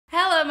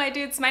my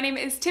dudes, my name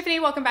is Tiffany.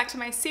 Welcome back to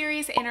my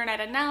series,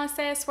 Internet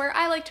Analysis, where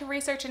I like to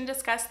research and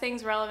discuss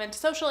things relevant to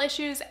social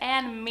issues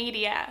and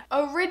media.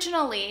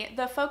 Originally,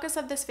 the focus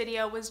of this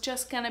video was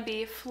just gonna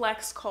be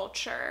flex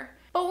culture.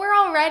 But we're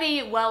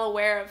already well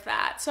aware of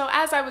that. So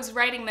as I was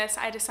writing this,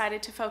 I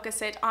decided to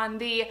focus it on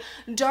the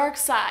dark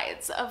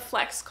sides of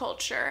flex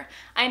culture.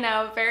 I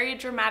know, very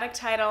dramatic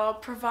title,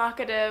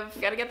 provocative,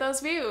 gotta get those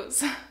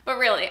views. But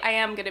really, I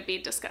am gonna be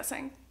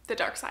discussing the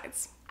dark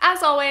sides.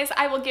 As always,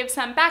 I will give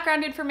some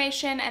background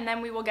information and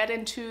then we will get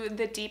into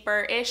the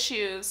deeper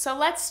issues. So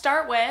let's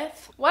start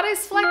with, what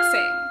is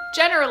flexing?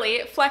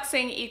 Generally,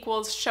 flexing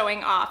equals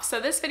showing off. So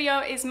this video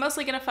is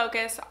mostly going to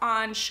focus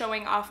on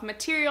showing off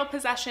material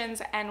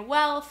possessions and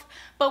wealth,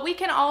 but we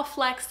can all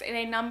flex in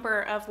a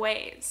number of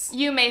ways.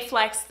 You may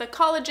flex the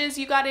colleges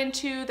you got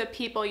into, the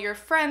people you're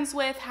friends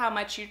with, how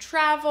much you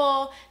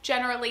travel,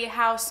 generally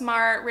how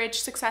smart,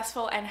 rich,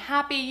 successful, and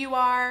happy you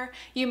are.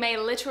 You may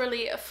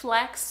literally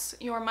flex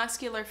your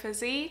muscular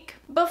physique.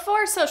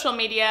 Before social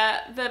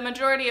media, the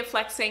majority of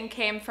flexing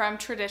came from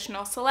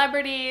traditional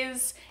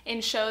celebrities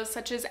in shows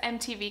such as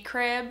MTV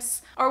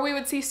Cribs, or we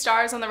would see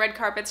stars on the red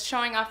carpets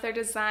showing off their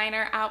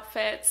designer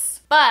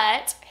outfits.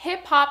 But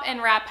hip hop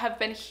and rap have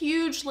been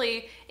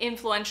hugely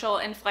influential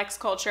in flex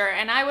culture,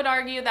 and I would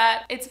argue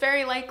that it's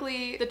very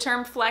likely the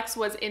term flex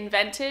was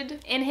invented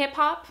in hip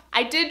hop.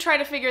 I did try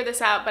to figure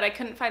this out, but I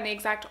couldn't find the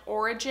exact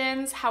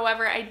origins.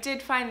 However, I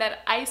did find that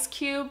Ice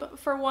Cube,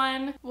 for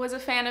one, was a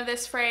fan of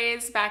this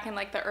phrase back in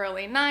like the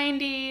early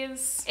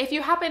 90s. If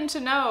you happen to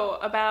know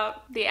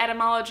about the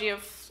etymology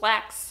of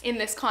flex in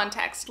this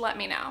context, let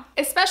me know.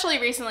 Especially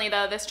recently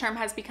though, this term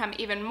has become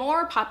even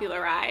more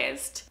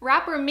popularized.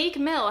 Rapper Meek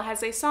Mill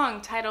has a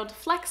song titled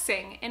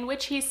Flexing, in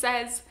which he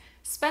says,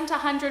 "Spent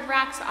 100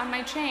 racks on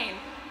my chain,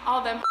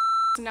 all them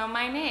know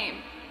my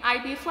name. I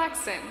be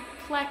flexin',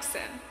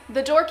 flexin'."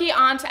 The dorky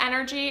aunt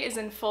energy is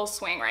in full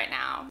swing right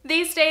now.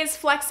 These days,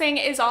 flexing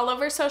is all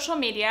over social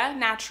media,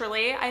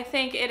 naturally. I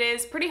think it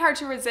is pretty hard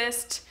to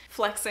resist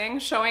flexing,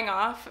 showing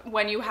off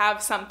when you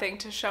have something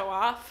to show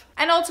off.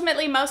 And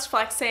ultimately, most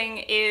flexing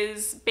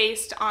is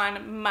based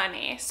on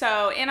money.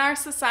 So in our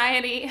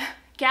society,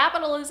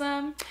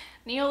 capitalism,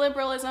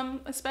 neoliberalism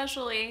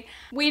especially,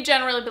 we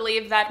generally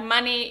believe that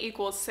money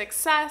equals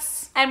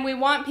success, and we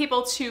want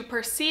people to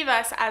perceive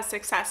us as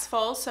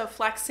successful, so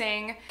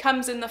flexing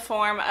comes in the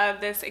form of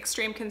this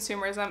extreme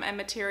consumerism and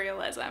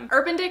materialism.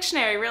 Urban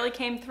Dictionary really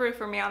came through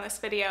for me on this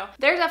video.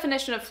 Their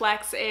definition of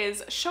flex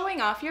is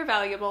showing off your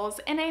valuables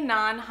in a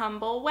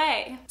non-humble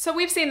way. So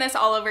we've seen this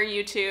all over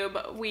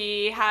YouTube.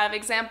 We have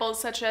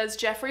examples such as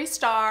Jeffree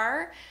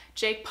Star,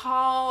 Jake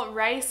Paul,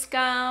 Rice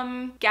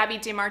Gum, Gabby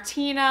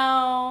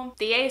DiMartino,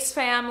 the Ace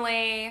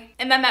family,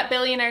 and then that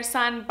billionaire's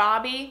son,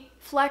 Bobby,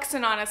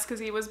 flexing on us because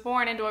he was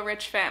born into a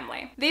rich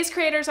family. These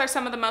creators are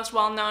some of the most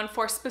well-known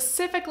for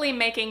specifically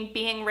making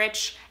being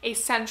rich a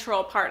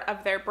central part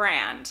of their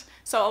brand.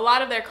 So a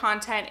lot of their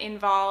content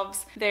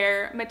involves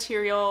their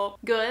material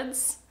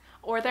goods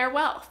or their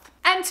wealth.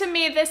 And to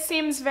me, this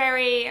seems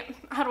very,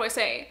 how do I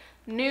say,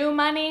 new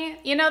money?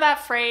 You know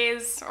that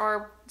phrase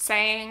or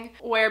saying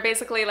where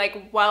basically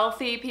like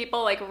wealthy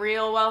people, like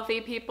real wealthy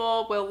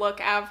people, will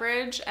look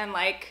average, and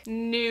like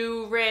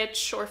new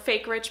rich or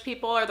fake rich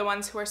people are the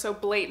ones who are so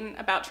blatant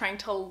about trying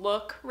to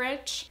look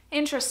rich.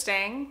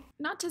 Interesting.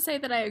 Not to say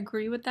that I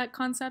agree with that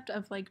concept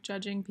of like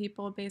judging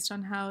people based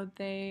on how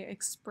they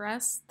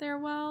express their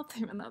wealth,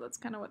 even though that's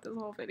kind of what this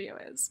whole video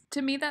is.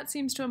 To me, that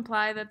seems to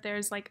imply that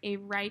there's like a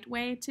right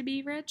way to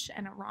be rich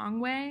and a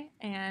wrong way,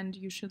 and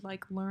you should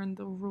like learn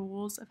the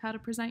rules of how to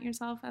present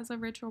yourself as a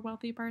rich or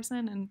wealthy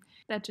person, and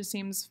that just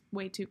seems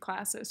way too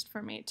classist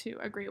for me to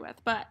agree with.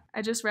 But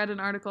I just read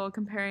an article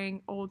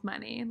comparing old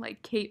money,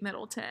 like Kate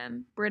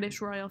Middleton, British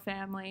royal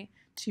family,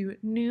 to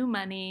new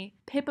money,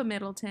 Pippa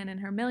Middleton and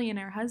her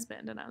millionaire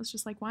husband, and I was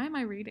just like, why am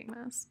I reading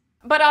this?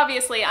 But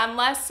obviously,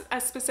 unless a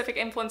specific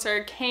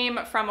influencer came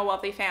from a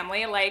wealthy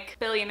family, like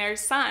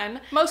billionaire's son,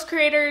 most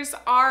creators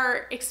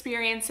are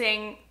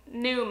experiencing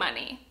new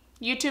money.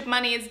 YouTube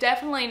money is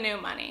definitely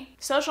new money.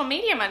 Social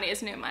media money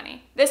is new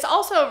money. This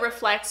also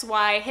reflects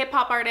why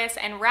hip-hop artists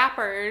and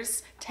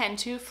rappers tend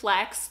to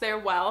flex their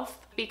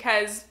wealth,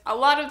 because a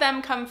lot of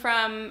them come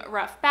from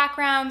rough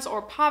backgrounds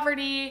or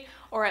poverty,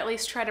 or at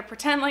least try to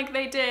pretend like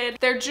they did.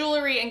 Their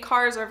jewelry and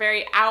cars are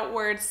very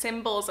outward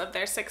symbols of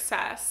their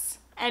success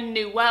and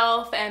new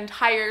wealth and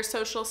higher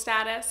social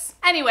status.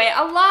 Anyway,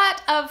 a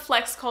lot of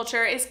flex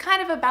culture is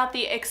kind of about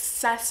the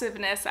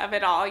excessiveness of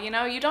it all. You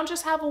know, you don't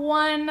just have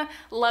one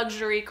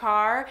luxury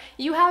car,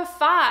 you have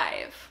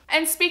 5.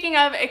 And speaking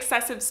of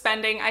excessive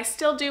spending, I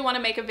still do want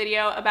to make a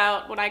video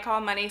about what I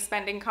call money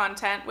spending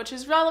content, which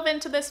is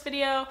relevant to this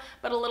video,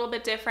 but a little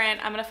bit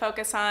different. I'm gonna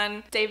focus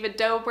on David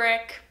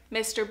Dobrik,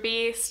 Mr.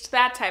 Beast,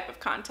 that type of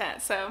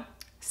content, so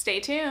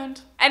stay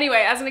tuned. Anyway,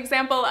 as an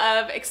example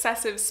of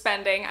excessive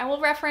spending, I will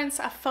reference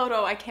a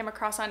photo I came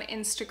across on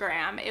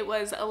Instagram. It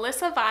was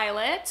Alyssa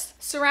Violet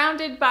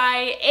surrounded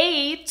by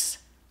 8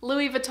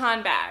 Louis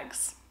Vuitton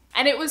bags.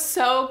 And it was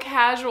so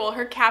casual.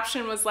 Her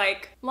caption was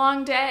like,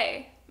 "Long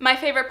day, My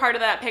favorite part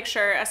of that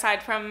picture,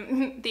 aside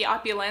from the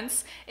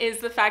opulence, is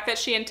the fact that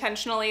she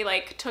intentionally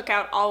like took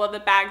out all of the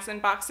bags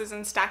and boxes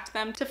and stacked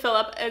them to fill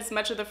up as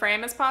much of the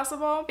frame as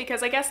possible,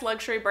 because I guess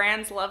luxury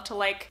brands love to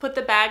like put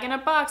the bag in a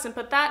box and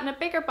put that in a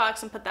bigger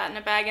box and put that in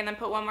a bag and then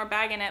put one more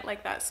bag in it,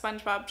 like that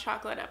SpongeBob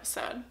chocolate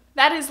episode.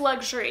 That is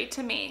luxury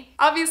to me.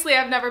 Obviously,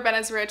 I've never been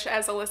as rich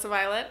as Alyssa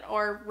Violet,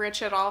 or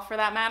rich at all for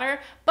that matter,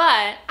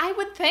 but I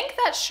would think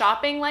that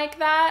shopping like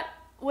that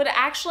would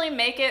actually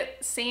make it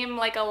seem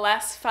like a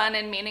less fun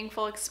and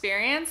meaningful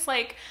experience.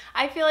 Like,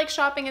 I feel like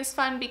shopping is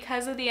fun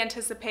because of the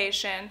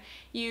anticipation.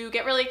 You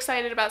get really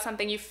excited about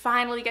something, you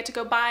finally get to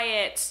go buy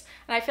it.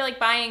 And I feel like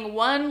buying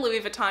one Louis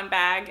Vuitton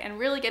bag and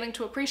really getting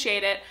to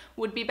appreciate it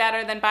would be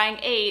better than buying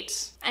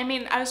 8. I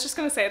mean, I was just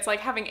gonna say, it's like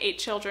having 8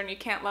 children, you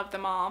can't love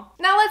them all.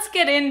 Now let's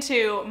get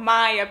into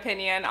my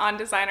opinion on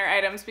designer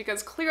items,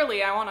 because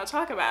clearly I wanna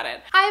talk about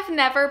it. I've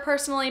never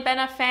personally been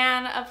a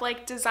fan of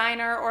like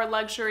designer or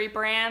luxury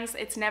brands.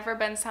 It's never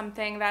been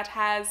something that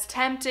has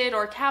tempted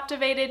or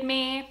captivated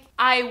me.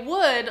 I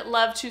would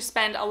love to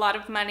spend a lot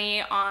of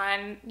money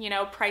on, you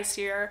know,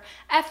 pricier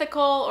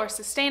ethical or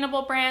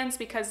sustainable brands,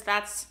 because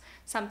that's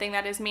something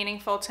that is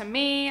meaningful to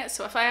me.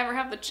 So if I ever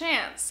have the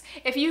chance,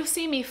 if you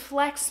see me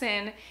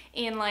flexing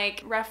in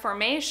like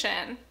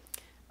Reformation,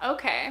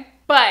 okay.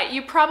 But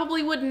you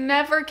probably would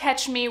never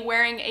catch me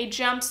wearing a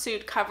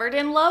jumpsuit covered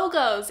in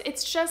logos.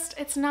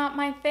 It's not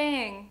my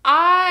thing.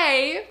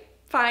 I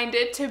find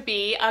it to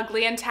be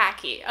ugly and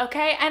tacky,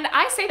 okay? And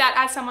I say that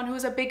as someone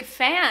who's a big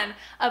fan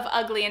of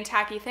ugly and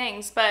tacky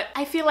things, but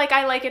I feel like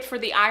I like it for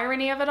the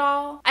irony of it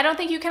all. I don't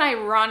think you can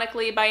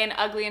ironically buy an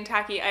ugly and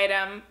tacky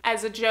item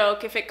as a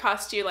joke if it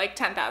costs you like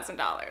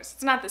 $10,000.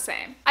 It's not the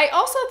same. I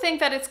also think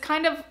that it's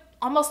kind of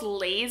almost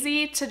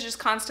lazy to just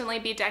constantly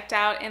be decked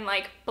out in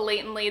like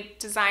blatantly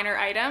designer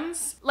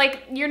items.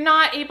 Like, you're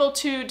not able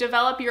to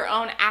develop your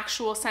own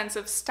actual sense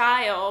of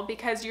style,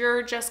 because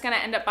you're just gonna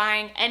end up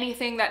buying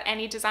anything that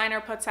any designer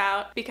puts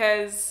out,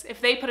 because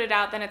if they put it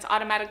out, then it's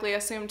automatically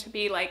assumed to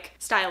be like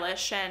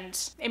stylish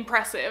and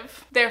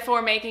impressive,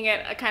 therefore making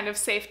it a kind of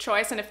safe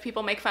choice. And if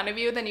people make fun of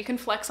you, then you can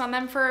flex on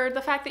them for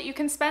the fact that you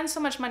can spend so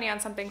much money on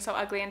something so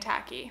ugly and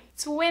tacky.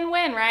 It's a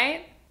win-win,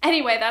 right?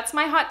 Anyway, that's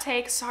my hot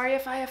take. Sorry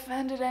if I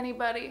offended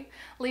anybody.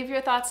 Leave your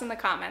thoughts in the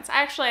comments.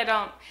 Actually, I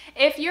don't.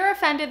 If you're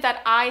offended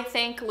that I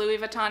think Louis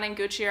Vuitton and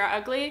Gucci are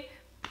ugly,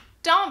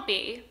 don't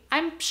be.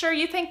 I'm sure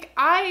you think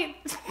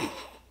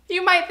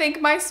you might think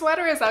my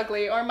sweater is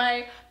ugly, or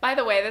by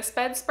the way, this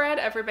bedspread,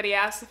 everybody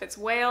asks if it's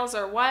Wales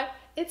or what.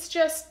 It's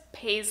just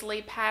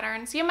paisley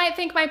patterns. You might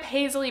think my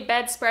paisley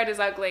bedspread is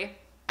ugly.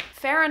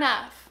 Fair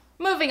enough.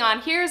 Moving on,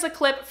 here's a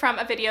clip from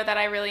a video that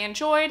I really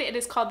enjoyed. It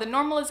is called The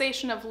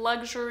Normalization of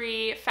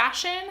Luxury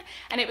Fashion,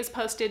 and it was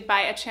posted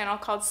by a channel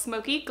called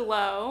Smokey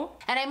Glow.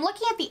 And I'm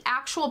looking at the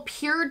actual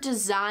pure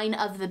design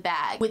of the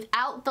bag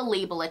without the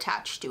label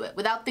attached to it,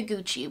 without the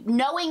Gucci,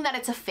 knowing that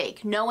it's a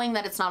fake, knowing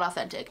that it's not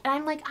authentic. And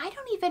I'm like, I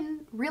don't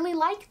even really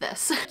like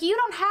this. You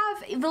don't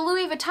have the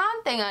Louis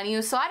Vuitton thing on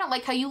you, so I don't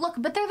like how you look,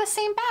 but they're the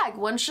same bag.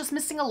 One's just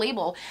missing a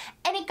label.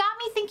 And it got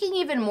me thinking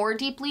even more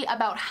deeply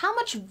about how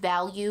much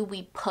value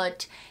we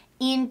put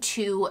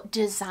into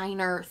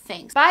designer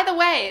things. By the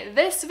way,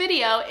 this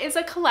video is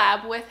a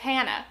collab with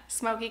Hannah,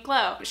 Smokey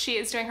Glow. She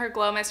is doing her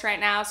Glowmas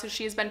right now, so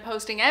she's been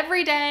posting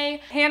every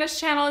day. Hannah's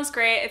channel is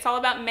great. It's all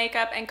about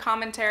makeup and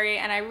commentary,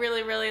 and I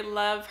really, really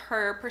love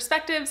her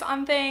perspectives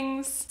on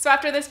things. So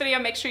after this video,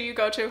 make sure you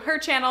go to her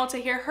channel to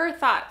hear her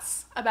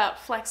thoughts about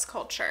flex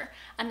culture.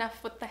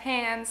 Enough with the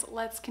hands,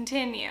 let's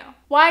continue.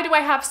 Why do I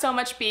have so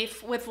much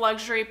beef with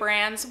luxury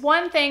brands?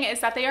 One thing is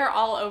that they are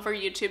all over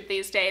YouTube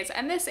these days,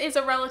 and this is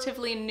a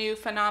relatively new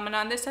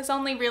phenomenon. This has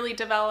only really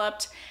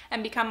developed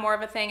and become more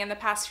of a thing in the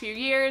past few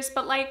years,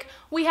 but like,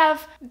 we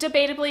have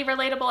debatably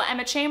relatable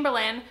Emma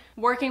Chamberlain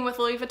working with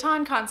Louis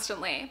Vuitton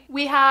constantly.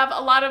 We have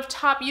a lot of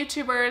top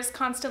YouTubers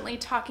constantly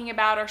talking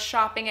about or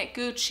shopping at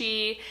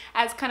Gucci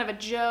as kind of a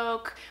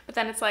joke, but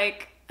then it's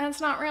like, it's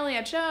not really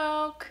a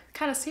joke,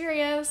 kind of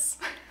serious.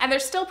 And they're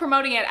still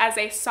promoting it as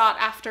a sought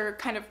after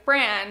kind of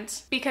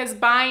brand, because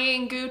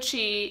buying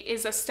Gucci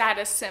is a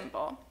status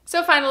symbol.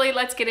 So finally,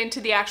 let's get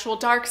into the actual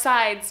dark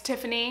sides,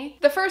 Tiffany.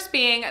 The first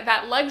being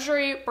that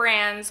luxury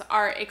brands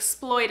are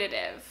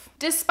exploitative.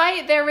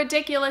 Despite their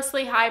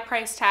ridiculously high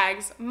price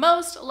tags,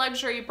 most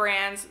luxury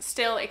brands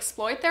still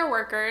exploit their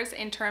workers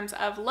in terms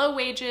of low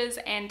wages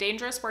and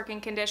dangerous working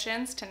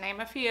conditions, to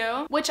name a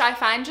few, which I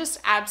find just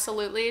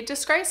absolutely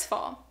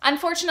disgraceful.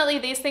 Unfortunately,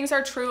 these things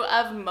are true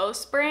of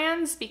most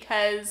brands,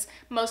 because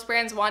most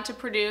brands want to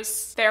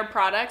produce their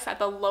products at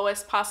the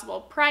lowest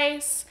possible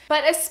price,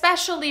 but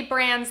especially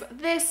brands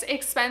this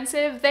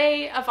expensive,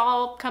 they, of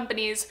all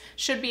companies,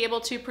 should be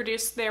able to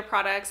produce their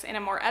products in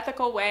a more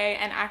ethical way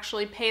and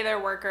actually pay their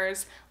workers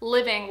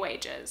living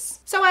wages.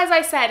 So as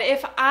I said,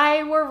 if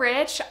I were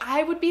rich,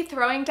 I would be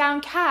throwing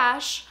down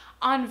cash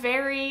on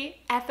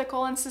very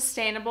ethical and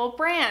sustainable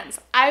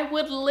brands. I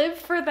would live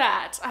for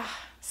that. Ugh.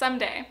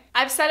 Someday.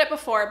 I've said it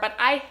before, but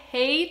I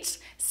hate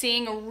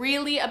seeing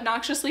really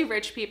obnoxiously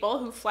rich people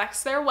who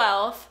flex their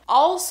wealth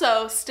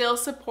also still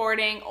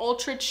supporting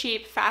ultra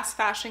cheap fast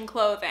fashion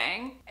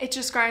clothing. It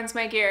just grinds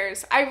my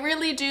gears. I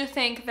really do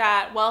think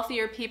that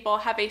wealthier people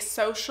have a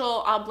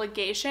social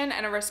obligation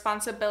and a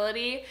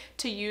responsibility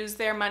to use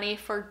their money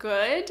for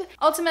good.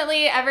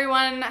 Ultimately,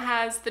 everyone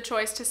has the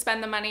choice to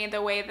spend the money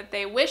the way that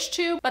they wish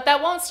to, but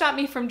that won't stop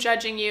me from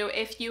judging you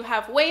if you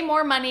have way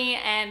more money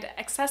and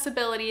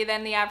accessibility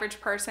than the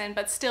average person,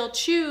 but still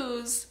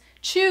choose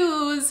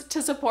to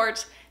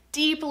support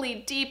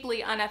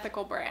deeply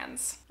unethical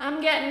brands.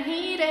 I'm getting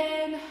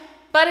heated.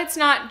 But it's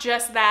not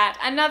just that.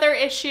 Another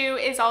issue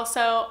is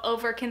also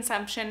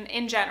overconsumption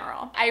in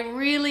general. I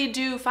really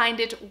do find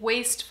it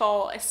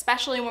wasteful,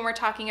 especially when we're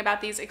talking about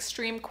these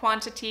extreme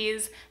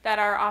quantities that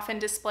are often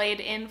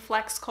displayed in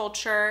flex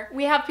culture.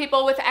 We have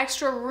people with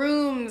extra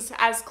rooms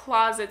as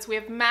closets. We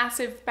have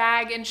massive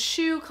bag and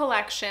shoe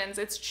collections.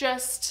 It's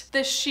just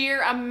the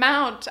sheer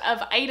amount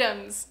of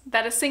items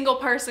that a single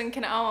person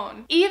can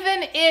own.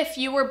 Even if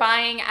you were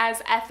buying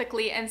as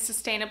ethically and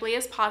sustainably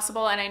as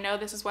possible, and I know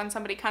this is when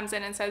somebody comes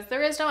in and says,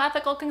 there is no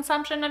ethical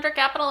consumption under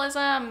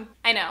capitalism.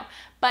 I know.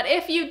 But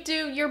if you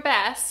do your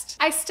best,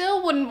 I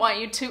still wouldn't want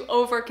you to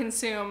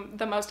overconsume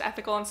the most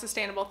ethical and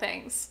sustainable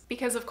things.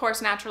 Because of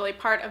course, naturally,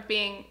 part of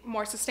being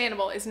more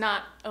sustainable is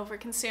not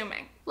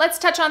overconsuming. Let's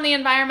touch on the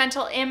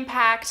environmental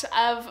impact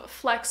of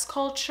flex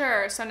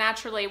culture. So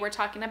naturally, we're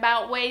talking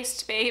about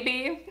waste,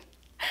 baby.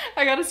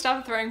 I gotta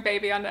stop throwing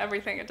baby onto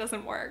everything, it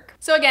doesn't work.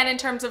 So again, in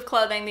terms of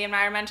clothing, the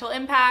environmental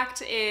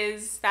impact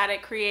is that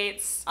it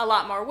creates a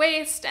lot more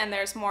waste and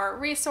there's more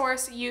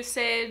resource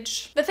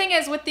usage. The thing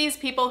is, with these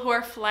people who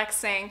are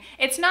flexing,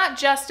 it's not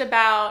just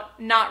about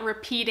not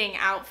repeating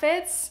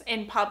outfits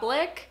in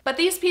public, but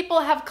these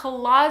people have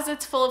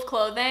closets full of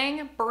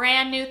clothing,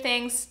 brand new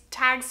things,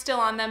 tags still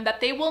on them,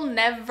 that they will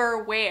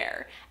never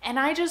wear. And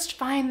I just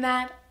find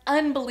that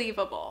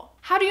unbelievable.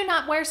 How do you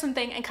not wear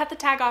something and cut the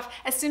tag off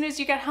as soon as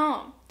you get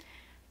home?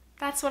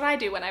 That's what I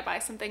do when I buy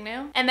something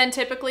new. And then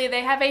typically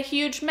they have a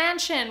huge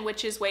mansion,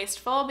 which is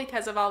wasteful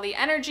because of all the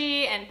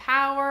energy and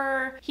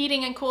power,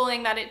 heating and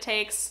cooling that it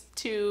takes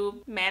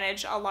to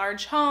manage a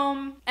large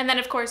home. And then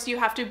of course you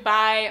have to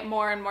buy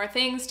more and more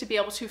things to be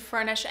able to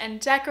furnish and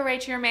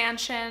decorate your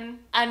mansion.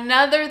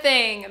 Another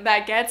thing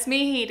that gets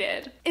me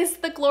heated is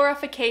the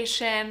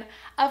glorification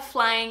of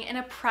flying in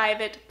a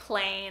private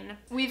plane.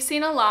 We've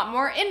seen a lot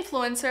more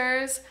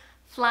influencers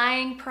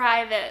flying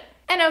private.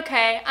 And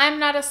okay, I'm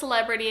not a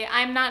celebrity,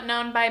 I'm not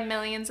known by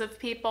millions of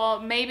people.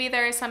 Maybe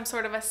there is some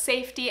sort of a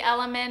safety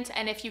element,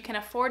 and if you can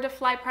afford to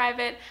fly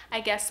private,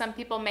 I guess some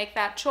people make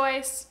that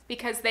choice.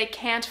 Because they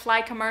can't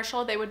fly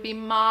commercial, they would be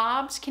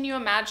mobbed. Can you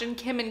imagine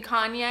Kim and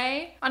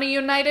Kanye on a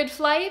United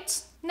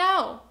flight?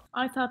 No.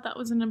 I thought that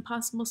was an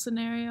impossible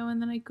scenario, and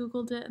then I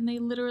googled it, and they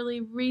literally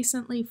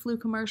recently flew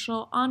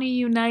commercial on a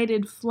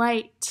United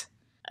flight.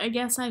 I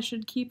guess I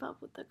should keep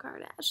up with the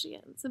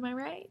Kardashians, am I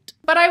right?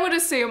 But I would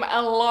assume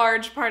a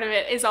large part of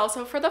it is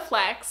also for the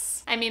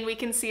flex. I mean, we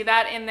can see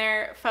that in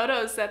their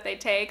photos that they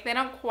take. They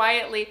don't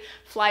quietly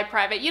fly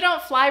private. You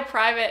don't fly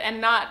private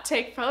and not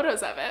take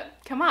photos of it.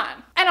 Come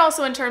on. And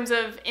also in terms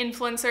of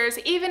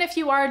influencers, even if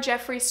you are a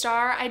Jeffree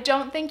Star, I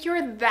don't think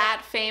you're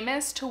that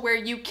famous to where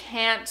you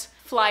can't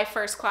fly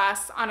first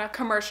class on a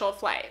commercial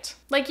flight.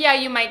 Like, yeah,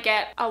 you might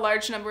get a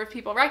large number of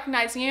people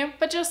recognizing you,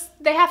 but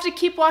just they have to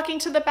keep walking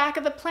to the back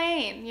of the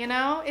plane, you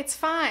know? It's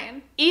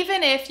fine.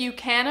 Even if you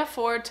can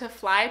afford to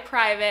fly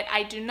private,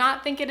 I do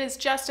not think it is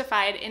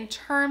justified in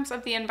terms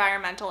of the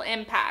environmental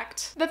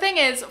impact. The thing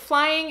is,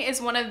 flying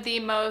is one of the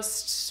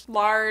most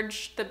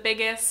large, the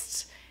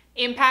biggest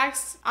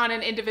impacts on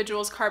an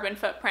individual's carbon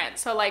footprint.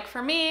 So like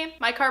for me,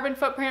 my carbon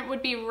footprint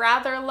would be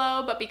rather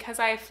low, but because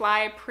I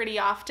fly pretty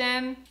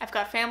often, I've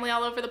got family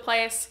all over the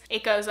place,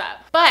 it goes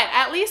up. But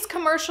at least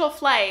commercial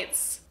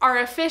flights are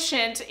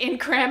efficient in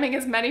cramming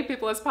as many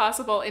people as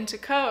possible into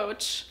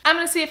coach. I'm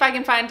gonna see if I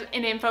can find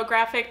an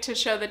infographic to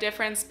show the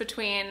difference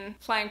between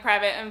flying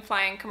private and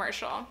flying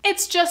commercial.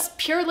 It's just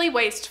purely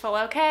wasteful,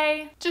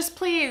 okay? Just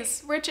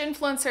please, rich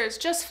influencers,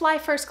 just fly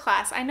first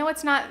class. I know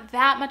it's not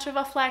that much of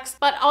a flex,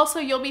 but also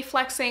you'll be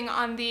flexing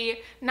on the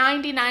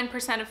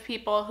 99% of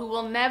people who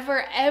will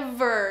never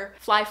ever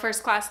fly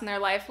first class in their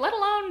life, let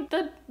alone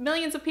the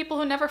millions of people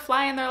who never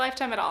fly in their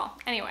lifetime at all.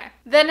 Anyway,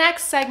 the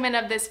next segment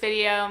of this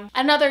video,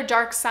 another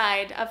dark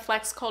side of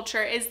flex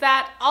culture, is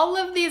that all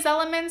of these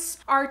elements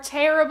are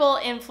terrible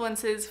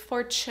influences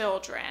for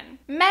children.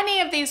 Many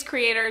of these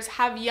creators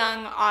have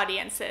young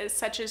audiences,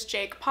 such as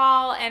Jake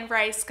Paul and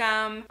Rice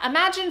Gum.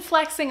 Imagine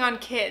flexing on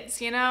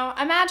kids, you know?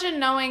 Imagine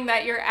knowing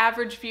that your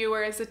average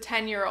viewer is a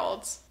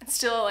 10-year-old and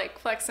still like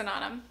flexing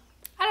on them.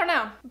 I don't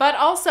know. But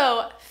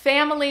also,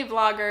 family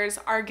vloggers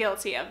are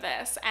guilty of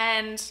this,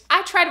 and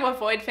I try to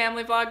avoid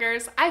family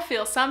vloggers. I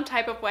feel some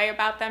type of way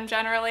about them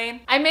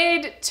generally. I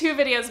made 2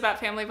 videos about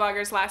family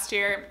vloggers last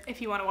year,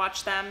 if you want to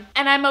watch them,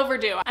 and I'm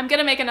overdue. I'm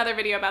gonna make another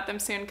video about them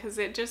soon because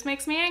it just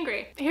makes me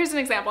angry. Here's an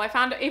example. I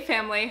found a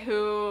family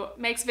who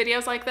makes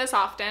videos like this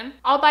often.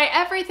 I'll buy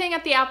everything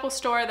at the Apple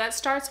store that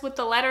starts with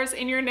the letters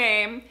in your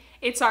name.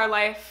 It's our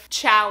life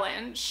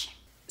challenge.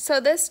 So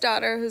this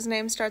daughter, whose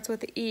name starts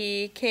with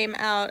E, came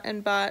out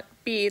and bought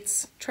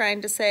Beats,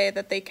 trying to say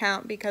that they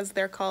count because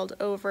they're called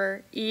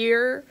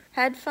over-ear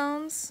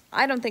headphones.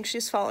 I don't think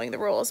she's following the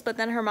rules, but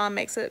then her mom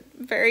makes it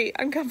very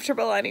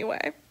uncomfortable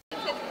anyway.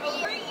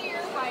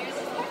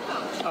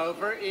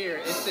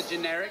 Over-ear. It's the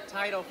generic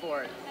title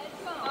for it.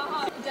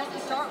 It doesn't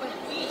start with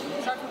E.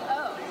 It starts with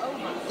O.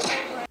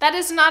 Over. That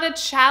is not a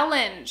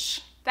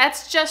challenge.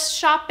 That's just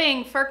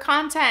shopping for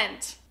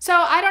content. So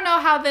I don't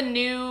know how the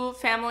new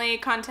family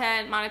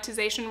content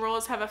monetization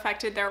rules have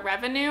affected their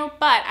revenue,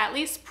 but at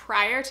least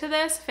prior to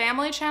this,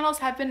 family channels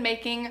have been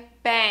making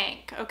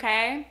bank,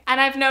 okay? And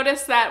I've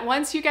noticed that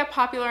once you get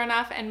popular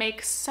enough and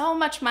make so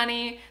much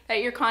money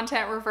that your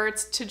content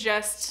reverts to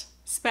just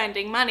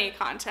spending money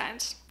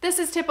content. This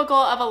is typical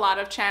of a lot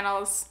of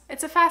channels.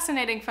 It's a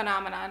fascinating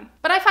phenomenon.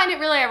 But I find it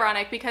really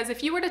ironic because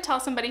if you were to tell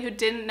somebody who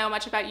didn't know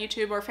much about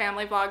YouTube or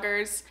family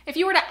vloggers, if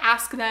you were to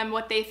ask them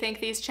what they think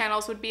these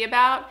channels would be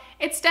about,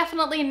 it's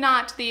definitely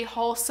not the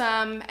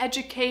wholesome,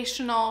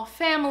 educational,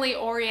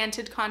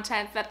 family-oriented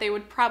content that they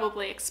would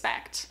probably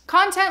expect.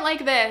 Content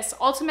like this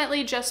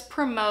ultimately just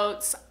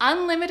promotes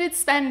unlimited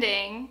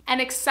spending and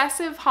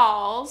excessive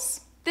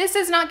hauls. This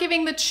is not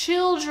giving the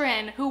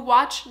children who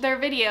watch their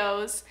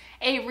videos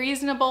a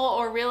reasonable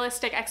or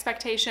realistic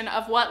expectation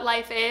of what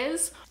life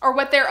is or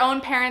what their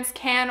own parents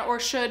can or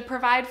should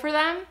provide for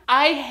them.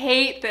 I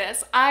hate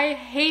this. I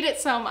hate it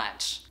so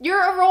much.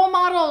 You're a role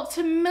model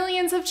to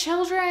millions of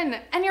children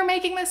and you're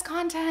making this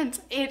content.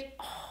 It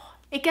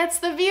gets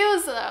the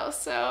views though,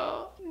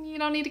 so you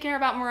don't need to care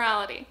about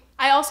morality.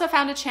 I also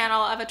found a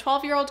channel of a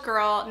 12-year-old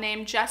girl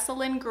named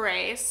Jessalyn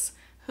Grace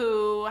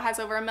who has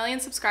over 1 million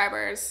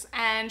subscribers,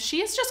 and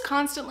she is just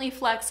constantly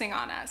flexing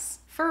on us.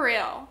 For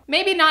real.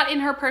 Maybe not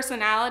in her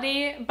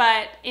personality,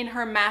 but in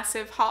her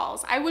massive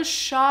hauls. I was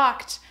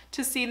shocked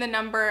to see the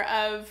number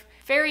of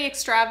very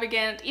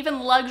extravagant,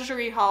 even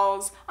luxury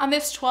hauls on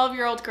this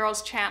 12-year-old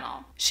girl's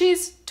channel.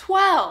 She's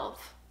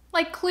 12.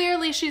 Like,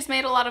 clearly she's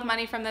made a lot of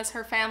money from this,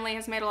 her family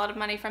has made a lot of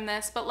money from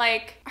this, but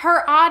like,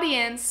 her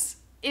audience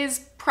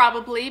is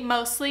probably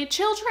mostly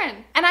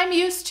children. And I'm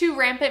used to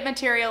rampant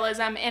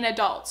materialism in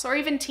adults or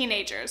even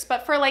teenagers,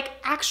 but for like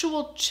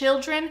actual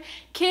children,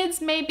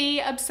 kids may be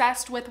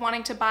obsessed with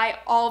wanting to buy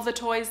all the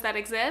toys that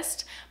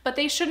exist, but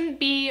they shouldn't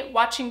be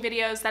watching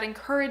videos that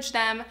encourage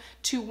them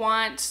to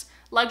want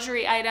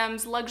luxury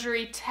items,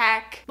 luxury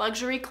tech,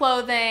 luxury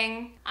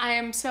clothing. I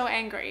am so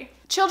angry.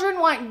 Children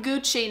want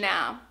Gucci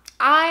now.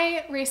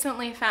 I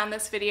recently found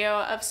this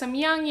video of some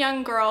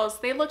young girls.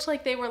 They looked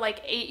like they were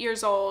like 8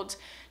 years old,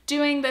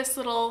 doing this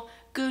little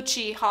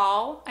Gucci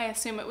haul. I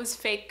assume it was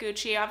fake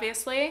Gucci,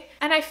 obviously.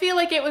 And I feel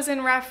like it was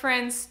in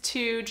reference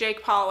to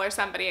Jake Paul or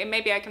somebody, and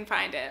maybe I can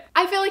find it.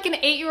 I feel like an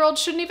 8-year-old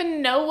shouldn't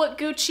even know what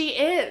Gucci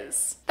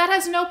is. That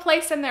has no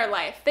place in their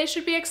life. They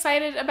should be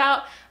excited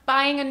about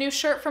buying a new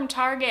shirt from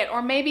Target,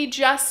 or maybe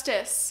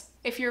Justice,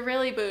 if you're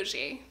really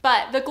bougie.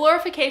 But the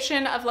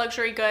glorification of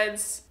luxury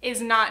goods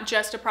is not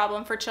just a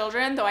problem for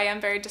children, though I am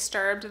very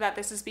disturbed that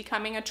this is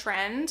becoming a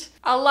trend.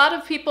 A lot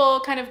of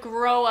people kind of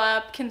grow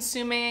up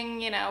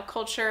consuming,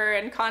 culture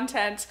and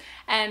content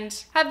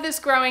and have this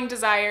growing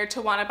desire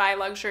to want to buy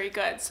luxury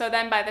goods. So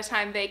then by the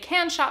time they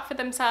can shop for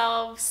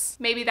themselves,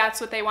 maybe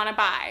that's what they want to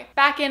buy.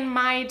 Back in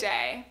my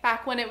day,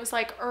 back when it was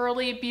like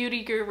early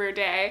beauty guru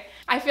day,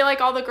 I feel like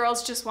all the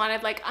girls just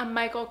wanted like a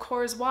Michael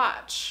Kors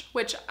watch,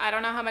 which I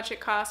don't know how much it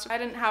cost. I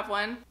didn't have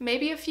one.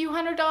 Maybe a few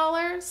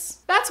 $100s.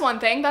 That's one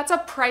thing. That's a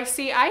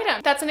pricey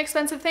item. That's an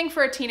expensive thing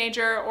for a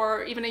teenager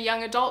or even a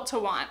young adult to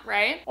want,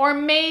 right? Or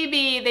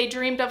maybe they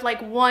dreamed of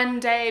like one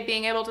day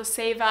being able to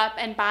save up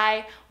and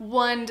buy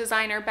one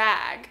designer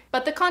bag.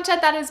 But the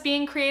content that is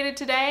being created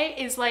today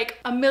is like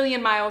a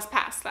million miles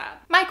past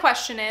that. My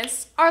question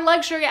is, are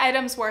luxury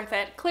items worth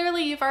it?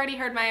 Clearly, you've already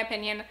heard my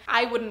opinion.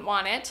 I wouldn't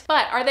want it.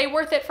 But are they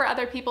worth it for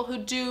other people who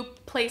do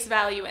place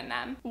value in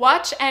them?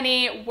 Watch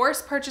any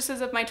worst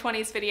purchases of my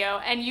 20s video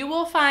and you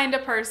will find a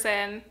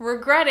person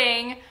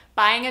regretting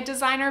buying a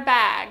designer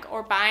bag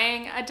or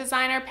buying a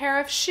designer pair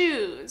of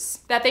shoes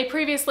that they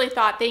previously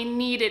thought they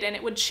needed and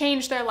it would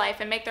change their life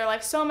and make their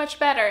life so much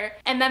better.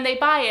 And then they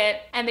buy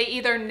it and they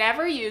either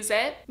never use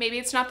it, maybe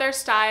it's not their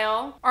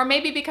style, or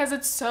maybe because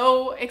it's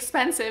so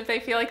expensive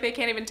they feel like they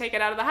can't even take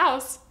it out of the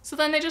house. So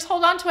then they just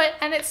hold on to it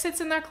and it sits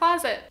in their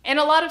closet. In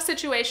a lot of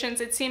situations,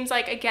 it seems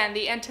like, again,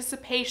 the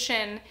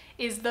anticipation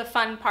is the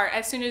fun part.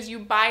 As soon as you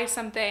buy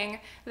something,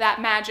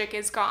 that magic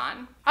is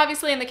gone.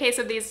 Obviously, in the case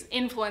of these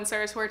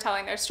influencers who are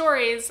telling their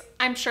stories,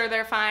 I'm sure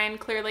they're fine.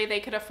 Clearly, they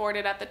could afford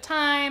it at the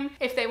time.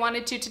 If they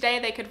wanted to today,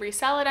 they could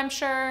resell it, I'm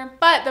sure.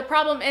 But the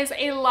problem is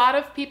a lot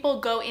of people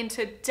go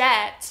into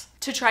debt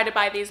to try to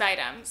buy these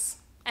items.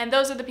 And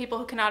those are the people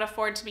who cannot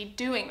afford to be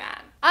doing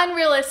that.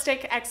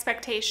 Unrealistic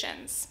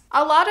expectations.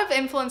 A lot of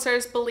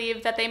influencers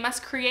believe that they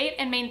must create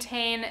and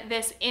maintain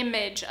this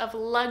image of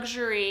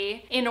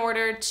luxury in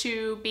order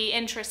to be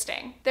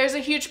interesting. There's a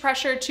huge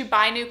pressure to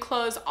buy new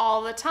clothes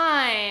all the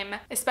time,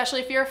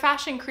 especially if you're a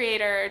fashion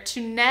creator,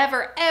 to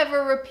never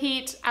ever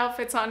repeat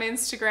outfits on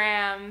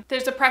Instagram.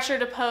 There's a pressure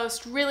to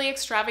post really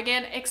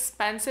extravagant,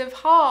 expensive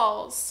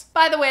hauls.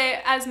 By the way,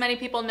 as many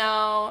people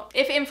know,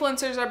 if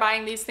influencers are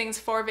buying these things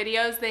for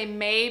videos, they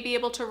may be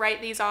able to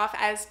write these off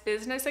as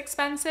business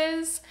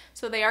expenses,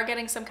 so they are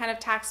getting some kind of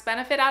tax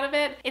benefit out of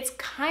it. It's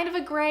kind of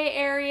a gray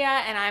area,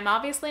 and I'm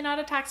obviously not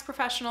a tax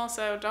professional,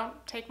 so don't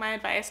take my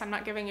advice. I'm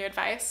not giving you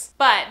advice.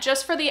 But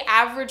just for the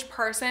average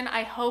person,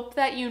 I hope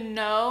that you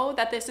know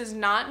that this is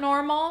not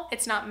normal.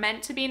 It's not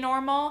meant to be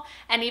normal.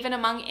 And even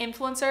among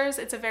influencers,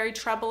 it's a very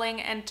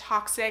troubling and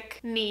toxic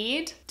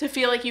need to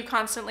feel like you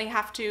constantly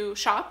have to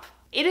shop.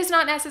 It is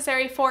not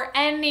necessary for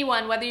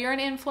anyone, whether you're an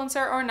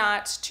influencer or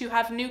not, to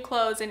have new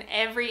clothes in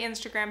every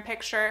Instagram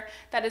picture.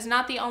 That is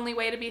not the only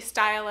way to be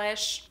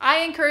stylish. I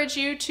encourage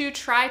you to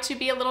try to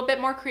be a little bit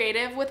more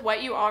creative with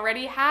what you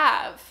already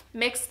have.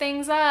 Mix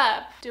things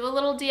up, do a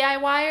little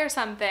DIY or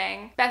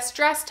something. Best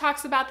Dressed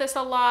talks about this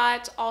a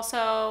lot.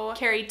 Also,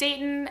 Carrie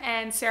Dayton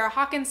and Sarah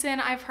Hawkinson,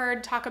 I've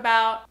heard talk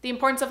about the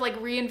importance of like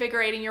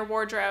reinvigorating your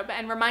wardrobe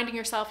and reminding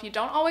yourself you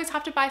don't always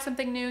have to buy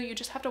something new, you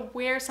just have to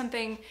wear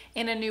something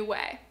in a new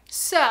way.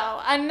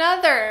 So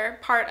another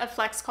part of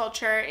flex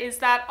culture is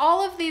that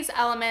all of these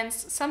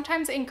elements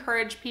sometimes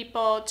encourage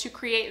people to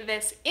create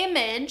this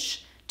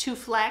image to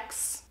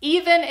flex,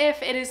 even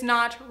if it is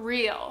not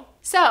real.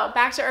 So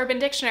back to Urban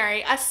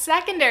Dictionary, a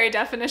secondary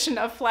definition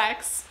of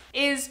flex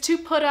is to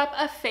put up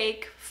a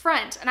fake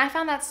front. And I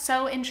found that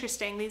so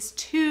interesting, these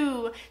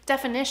two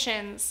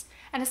definitions.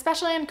 And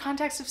especially in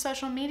context of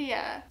social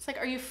media. It's like,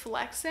 are you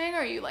flexing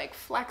or are you like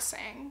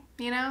flexing,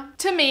 you know?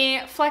 To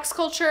me, flex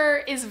culture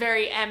is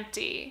very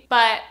empty,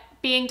 but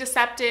being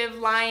deceptive,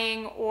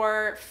 lying,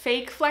 or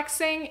fake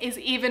flexing is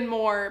even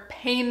more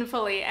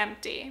painfully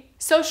empty.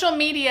 Social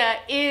media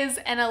is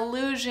an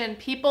illusion.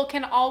 People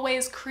can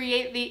always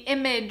create the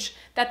image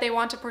that they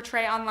want to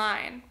portray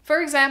online. For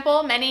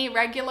example, many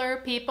regular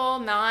people,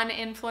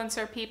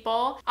 non-influencer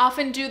people,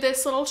 often do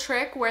this little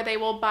trick where they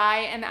will buy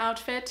an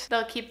outfit,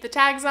 they'll keep the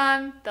tags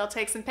on, they'll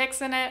take some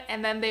pics in it,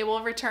 and then they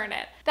will return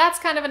it. That's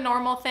kind of a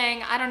normal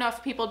thing. I don't know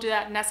if people do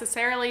that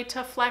necessarily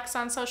to flex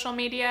on social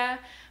media,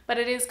 but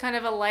it is kind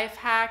of a life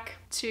hack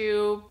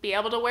to be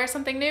able to wear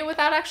something new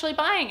without actually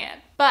buying it.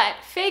 But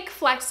fake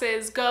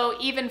flexes go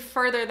even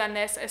further than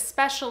this,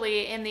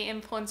 especially in the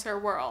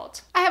influencer world.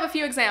 I have a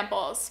few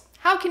examples.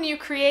 How can you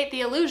create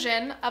the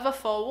illusion of a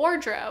full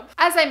wardrobe?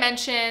 As I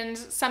mentioned,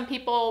 some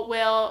people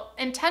will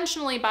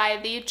intentionally buy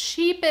the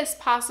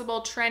cheapest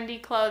possible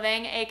trendy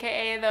clothing,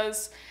 aka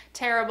those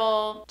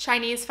terrible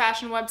Chinese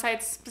fashion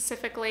websites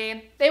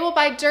specifically. They will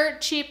buy dirt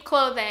cheap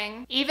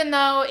clothing, even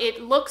though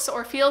it looks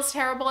or feels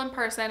terrible in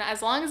person,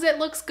 as long as it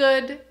looks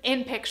good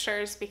in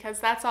pictures, because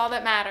that's all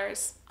that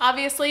matters.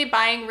 Obviously,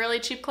 buying really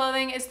cheap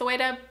clothing is the way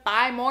to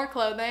buy more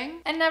clothing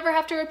and never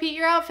have to repeat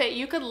your outfit.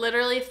 You could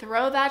literally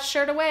throw that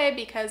shirt away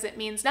because it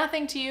means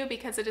nothing to you,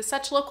 because it is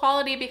such low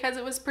quality, because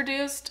it was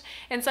produced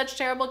in such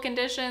terrible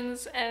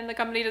conditions and the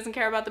company doesn't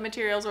care about the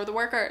materials or the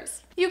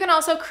workers. You can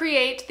also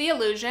create the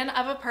illusion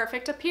of a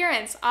perfect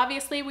appearance.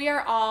 Obviously, we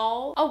are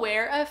all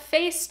aware of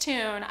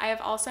Facetune. I have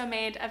also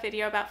made a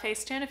video about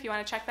Facetune if you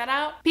want to check that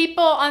out.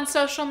 People on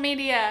social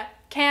media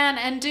can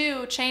and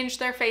do change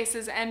their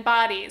faces and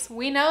bodies.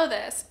 We know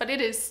this, but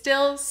it is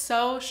still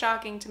so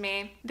shocking to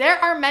me. There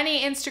are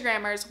many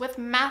Instagrammers with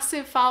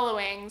massive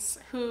followings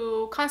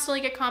who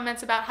constantly get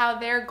comments about how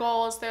their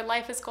goals, their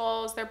life is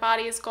goals, their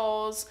body is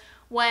goals,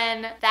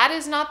 when that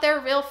is not their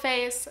real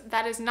face,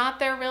 that is not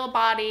their real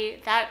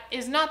body, that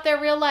is not their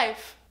real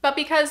life. But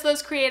because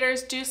those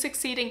creators do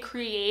succeed in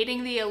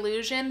creating the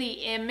illusion,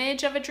 the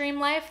image of a dream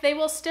life, they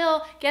will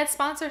still get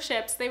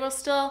sponsorships, they will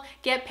still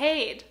get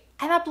paid.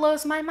 And that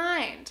blows my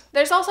mind.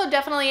 There's also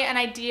definitely an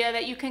idea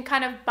that you can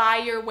kind of buy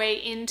your way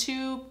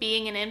into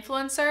being an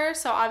influencer.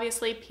 So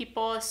obviously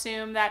people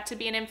assume that to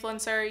be an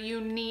influencer,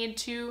 you need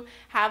to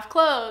have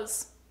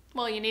clothes.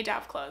 Well, you need to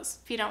have clothes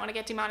if you don't want to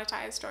get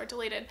demonetized or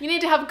deleted. You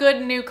need to have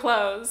good new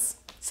clothes.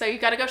 So you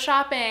gotta go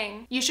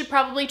shopping. You should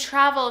probably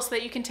travel so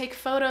that you can take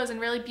photos in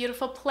really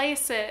beautiful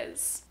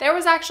places. There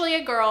was actually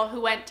a girl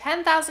who went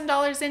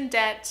 $10,000 in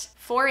debt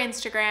for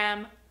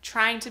Instagram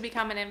trying to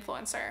become an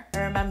influencer.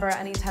 I remember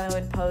anytime I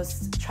would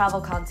post travel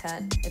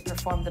content, it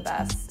performed the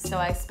best. So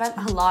I spent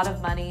a lot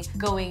of money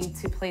going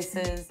to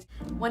places.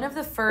 One of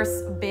the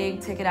first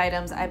big ticket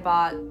items I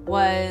bought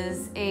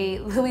was a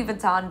Louis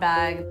Vuitton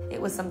bag. It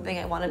was something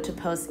I wanted to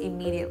post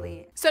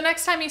immediately. So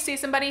next time you see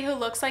somebody who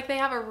looks like they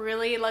have a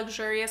really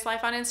luxurious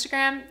life on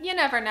Instagram, you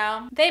never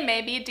know. They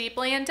may be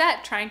deeply in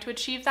debt trying to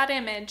achieve that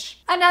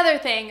image. Another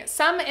thing,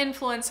 some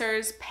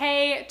influencers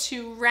pay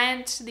to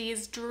rent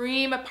these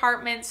dream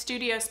apartment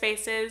studio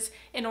spaces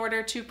in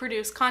order to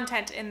produce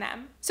content in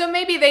them. So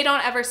maybe they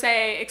don't ever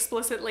say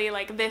explicitly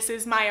like, this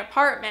is my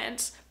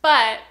apartment,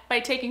 but by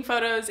taking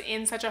photos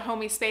in such a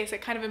homey space,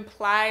 it kind of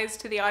implies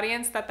to the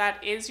audience that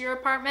that is your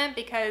apartment,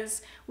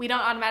 because we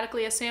don't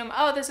automatically assume,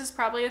 oh, this is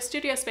probably a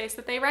studio space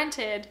that they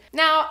rented.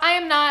 Now, I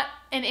am not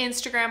an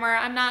Instagrammer,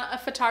 I'm not a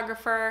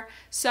photographer,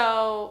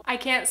 so I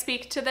can't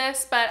speak to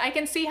this, but I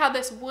can see how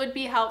this would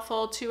be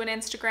helpful to an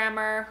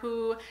Instagrammer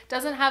who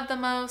doesn't have the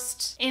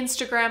most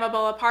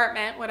Instagrammable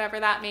apartment, whatever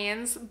that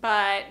means,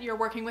 but you're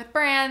working with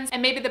brands,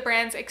 and maybe the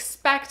brands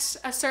expect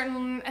a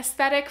certain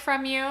aesthetic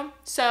from you.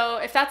 So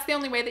if that's the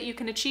only way that you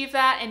can achieve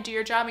that and do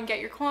your job and get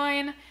your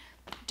coin,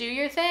 do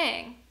your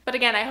thing. But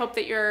again, I hope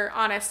that you're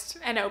honest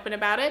and open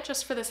about it,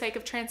 just for the sake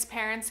of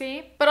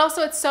transparency. But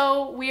also, it's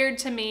so weird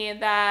to me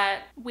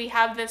that we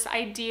have this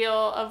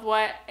ideal of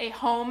what a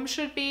home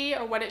should be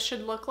or what it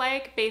should look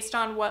like based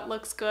on what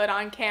looks good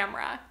on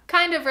camera.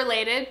 Kind of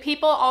related,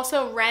 people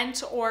also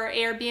rent or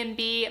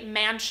Airbnb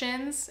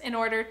mansions in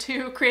order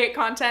to create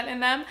content in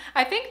them.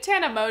 I think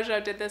Tana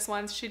Mojo did this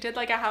once. She did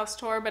like a house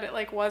tour, but it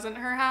like wasn't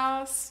her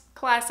house.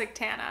 Classic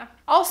Tana.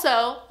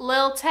 Also,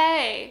 Lil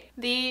Tay,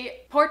 the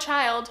poor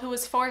child who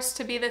was forced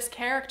to be this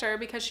character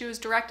because she was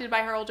directed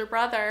by her older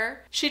brother.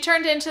 She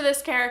turned into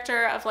this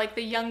character of like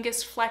the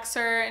youngest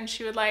flexer, and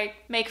she would like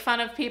make fun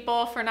of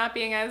people for not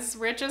being as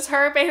rich as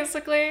her,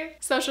 basically.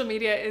 Social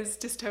media is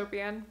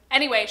dystopian.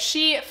 Anyway,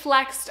 she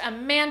flexed a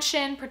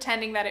mansion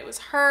pretending that it was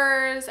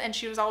hers, and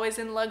she was always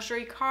in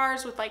luxury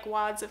cars with like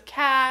wads of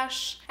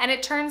cash. And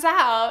it turns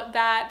out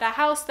that the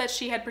house that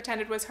she had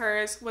pretended was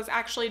hers was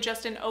actually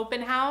just an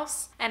open house,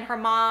 and her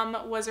mom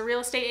was a real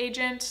estate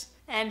agent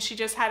and she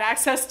just had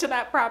access to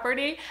that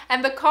property,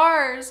 and the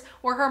cars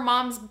were her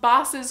mom's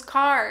boss's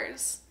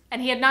cars,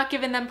 and he had not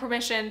given them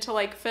permission to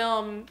like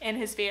film in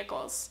his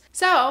vehicles.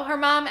 So her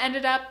mom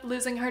ended up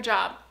losing her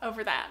job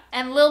over that.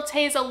 And Lil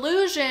Tay's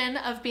illusion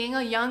of being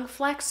a young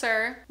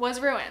flexer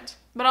was ruined.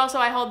 But also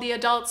I hold the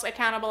adults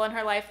accountable in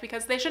her life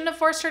because they shouldn't have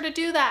forced her to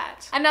do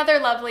that. Another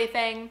lovely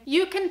thing,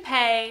 you can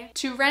pay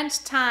to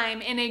rent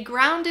time in a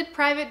grounded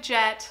private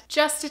jet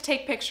just to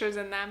take pictures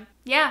in them.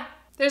 Yeah.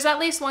 There's at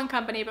least one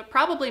company, but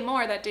probably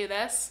more, that do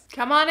this.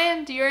 Come on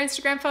in, do your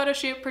Instagram photo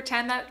shoot,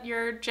 pretend that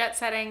you're jet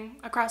setting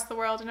across the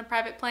world in a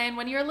private plane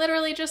when you're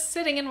literally just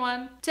sitting in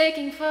one,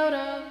 taking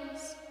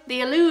photos. The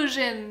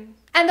illusion.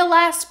 And the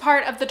last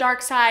part of the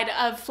dark side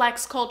of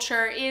flex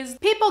culture is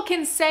people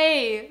can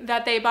say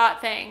that they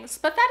bought things,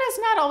 but that is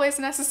not always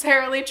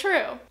necessarily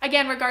true.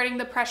 Again, regarding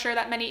the pressure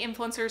that many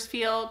influencers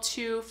feel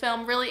to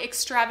film really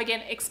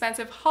extravagant,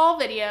 expensive haul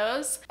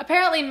videos,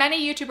 apparently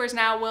many YouTubers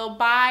now will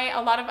buy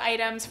a lot of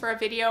items for a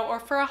video or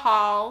for a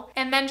haul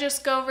and then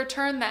just go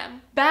return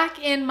them. Back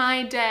in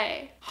my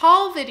day,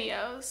 haul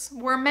videos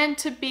were meant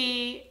to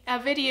be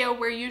a video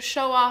where you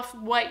show off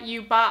what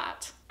you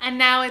bought. And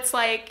now it's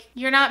like,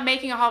 you're not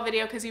making a haul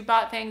video because you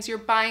bought things, you're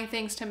buying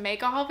things to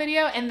make a haul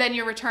video, and then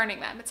you're returning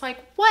them. It's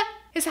like, what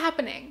is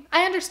happening?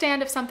 I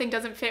understand if something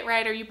doesn't fit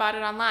right or you bought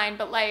it online,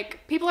 but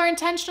like, people are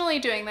intentionally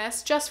doing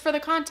this just for the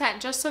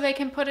content, just so they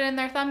can put it in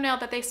their thumbnail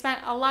that they spent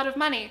a lot of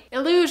money.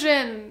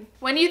 Illusion.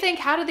 When you think,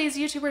 how do these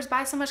YouTubers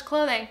buy so much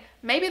clothing?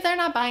 Maybe they're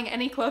not buying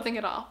any clothing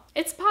at all.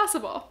 It's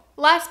possible.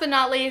 Last but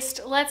not least,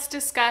 let's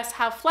discuss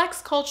how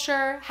flex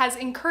culture has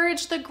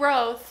encouraged the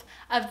growth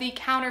of the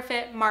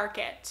counterfeit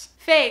market.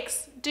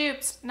 Fakes,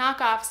 dupes,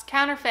 knockoffs,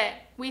 counterfeit.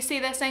 We see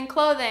this in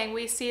clothing,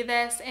 we see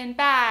this in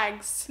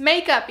bags,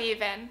 makeup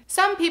even.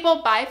 Some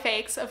people buy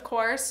fakes, of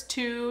course,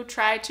 to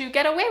try to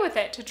get away with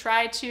it, to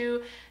try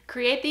to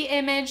create the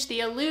image,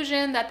 the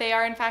illusion that they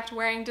are in fact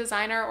wearing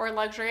designer or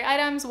luxury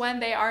items when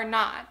they are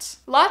not.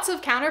 Lots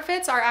of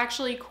counterfeits are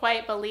actually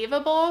quite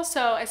believable,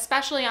 so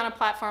especially on a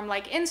platform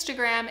like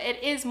Instagram,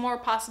 it is more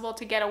possible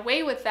to get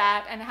away with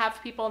that and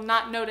have people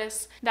not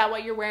notice that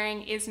what you're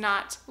wearing is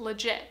not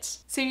legit.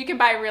 So you can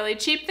buy really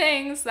cheap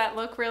things that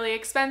look really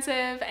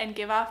expensive and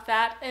give off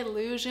that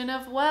illusion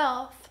of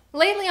wealth.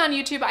 Lately on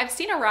YouTube, I've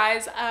seen a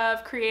rise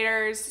of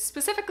creators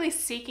specifically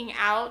seeking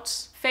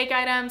out fake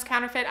items,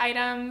 counterfeit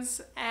items,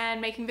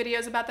 and making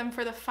videos about them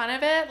for the fun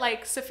of it.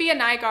 Like Sophia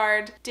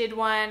Nygaard did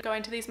one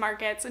going to these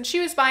markets, and she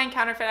was buying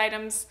counterfeit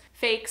items,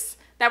 fakes,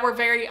 that were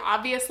very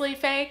obviously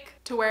fake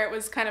to where it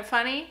was kind of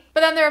funny. But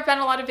then there have been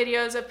a lot of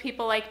videos of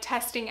people like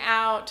testing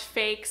out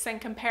fakes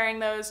and comparing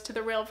those to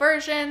the real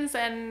versions,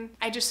 and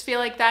I just feel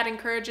like that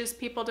encourages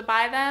people to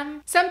buy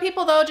them. Some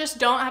people though just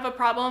don't have a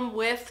problem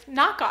with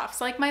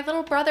knockoffs, like my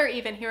little brother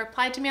even. He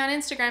replied to me on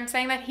Instagram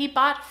saying that he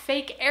bought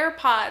fake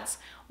AirPods.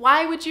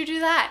 Why would you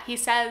do that? He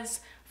says,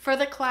 for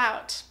the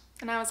clout.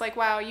 And I was like,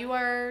 wow, you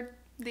are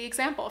the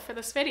example for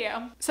this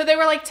video. So they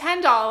were like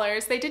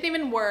 $10. They didn't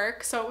even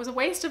work, so it was a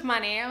waste of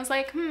money. I was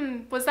like,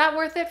 was that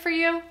worth it for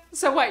you?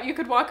 So what, you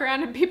could walk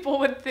around and people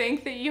would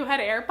think that you had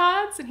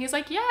AirPods? And he's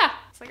like, yeah.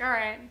 It's like, all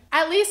right.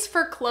 At least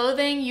for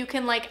clothing, you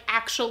can like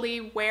actually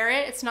wear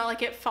it. It's not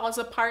like it falls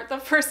apart the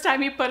first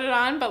time you put it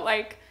on, but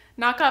like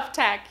knockoff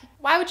tech.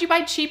 Why would you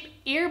buy cheap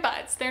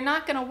earbuds? They're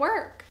not gonna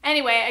work.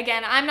 Anyway,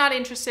 again, I'm not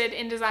interested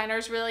in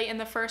designers really in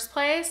the first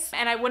place,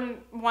 and I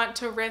wouldn't want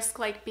to risk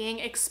like being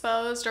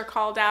exposed or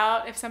called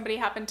out if somebody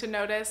happened to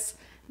notice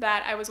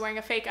that I was wearing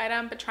a fake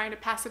item but trying to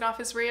pass it off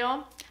as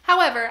real.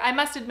 However, I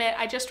must admit,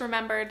 I just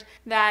remembered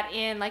that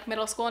in like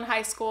middle school and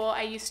high school,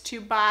 I used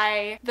to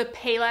buy the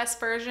Payless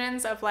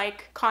versions of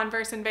like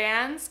Converse and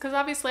Vans, because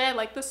obviously I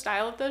like the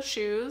style of those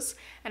shoes,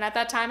 and at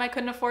that time I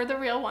couldn't afford the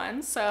real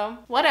ones, so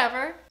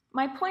whatever.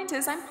 My point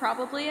is, I'm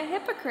probably a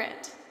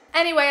hypocrite.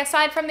 Anyway,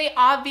 aside from the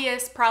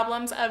obvious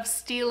problems of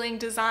stealing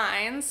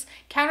designs,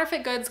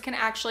 counterfeit goods can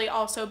actually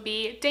also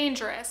be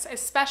dangerous,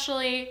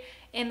 especially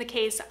in the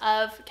case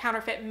of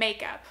counterfeit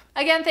makeup.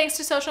 Again, thanks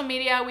to social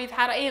media, we've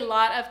had a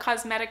lot of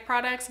cosmetic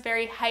products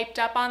very hyped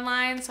up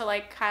online. So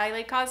like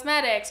Kylie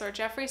Cosmetics or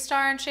Jeffree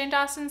Star and Shane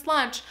Dawson's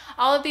Lunch.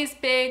 All of these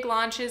big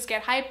launches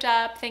get hyped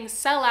up, things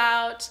sell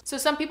out. So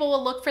some people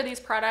will look for these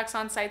products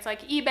on sites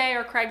like eBay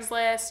or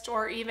Craigslist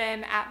or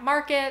even at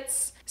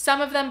markets. Some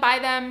of them buy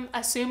them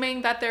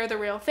assuming that they're the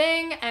real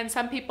thing, and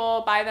some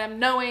people buy them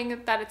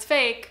knowing that it's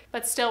fake,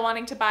 but still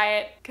wanting to buy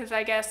it because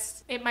I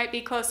guess it might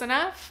be close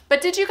enough.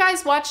 But did you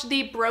guys watch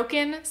the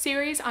Broken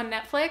series on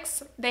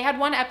Netflix? They had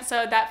one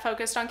episode that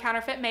focused on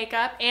counterfeit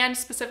makeup and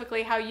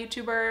specifically how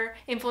YouTuber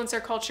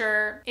influencer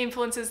culture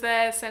influences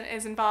this and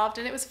is involved,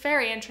 and it was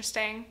very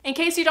interesting. In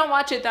case you don't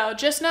watch it though,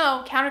 just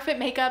know counterfeit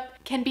makeup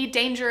can be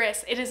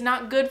dangerous. It is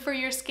not good for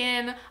your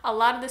skin. A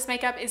lot of this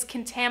makeup is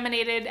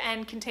contaminated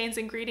and contains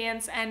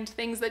ingredients and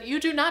things that you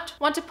do not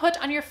want to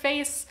put on your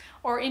face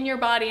or in your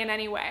body in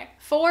any way.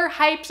 For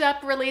hyped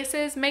up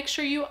releases, make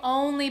sure you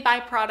only buy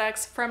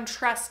products from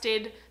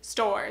trusted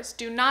stores.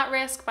 Do not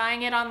risk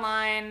buying it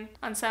online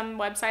on some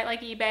website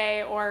like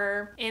eBay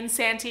or in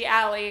Santee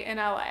Alley in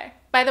LA.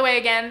 By the way,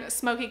 again,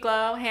 Smokey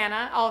Glow,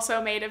 Hannah,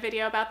 also made a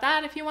video about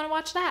that if you want to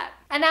watch that.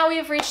 And now we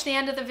have reached the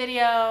end of the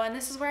video, and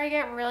this is where I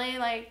get really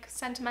like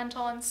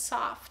sentimental and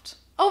soft.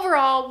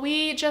 Overall,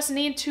 we just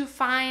need to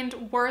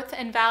find worth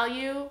and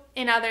value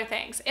in other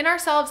things, in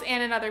ourselves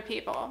and in other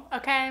people,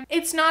 okay?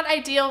 It's not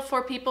ideal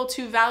for people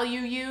to value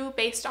you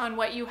based on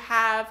what you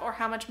have or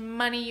how much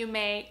money you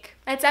make.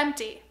 It's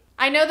empty.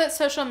 I know that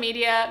social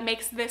media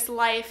makes this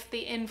life,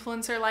 the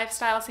influencer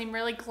lifestyle, seem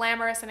really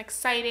glamorous and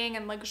exciting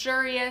and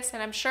luxurious,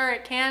 and I'm sure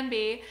it can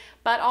be,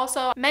 but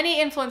also many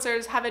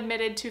influencers have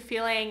admitted to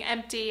feeling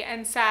empty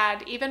and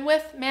sad, even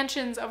with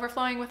mansions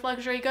overflowing with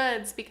luxury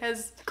goods,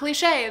 because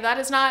cliche, that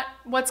is not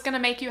what's gonna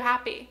make you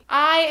happy.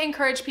 I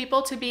encourage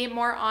people to be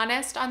more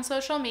honest on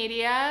social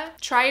media.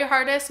 Try your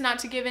hardest not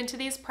to give in to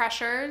these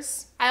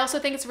pressures. I also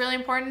think it's really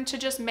important to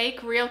just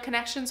make real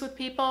connections with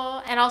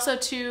people and also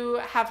to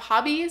have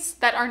hobbies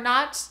that are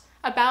not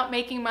about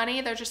making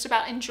money, they're just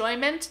about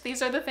enjoyment.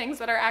 These are the things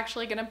that are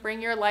actually gonna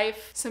bring your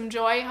life some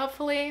joy,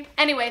 hopefully.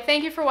 Anyway,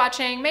 thank you for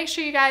watching. Make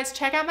sure you guys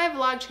check out my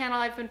vlog channel.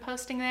 I've been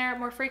posting there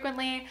more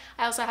frequently.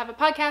 I also have a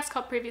podcast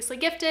called Previously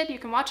Gifted. You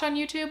can watch on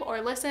YouTube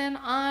or listen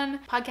on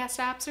podcast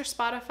apps or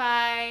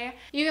Spotify.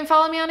 You can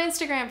follow me on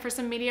Instagram for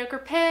some mediocre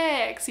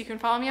pics. You can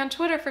follow me on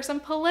Twitter for some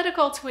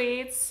political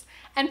tweets.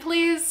 And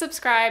please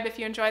subscribe if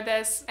you enjoyed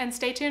this, and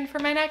stay tuned for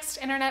my next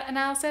internet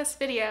analysis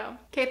video.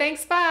 Okay,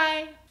 thanks,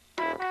 bye!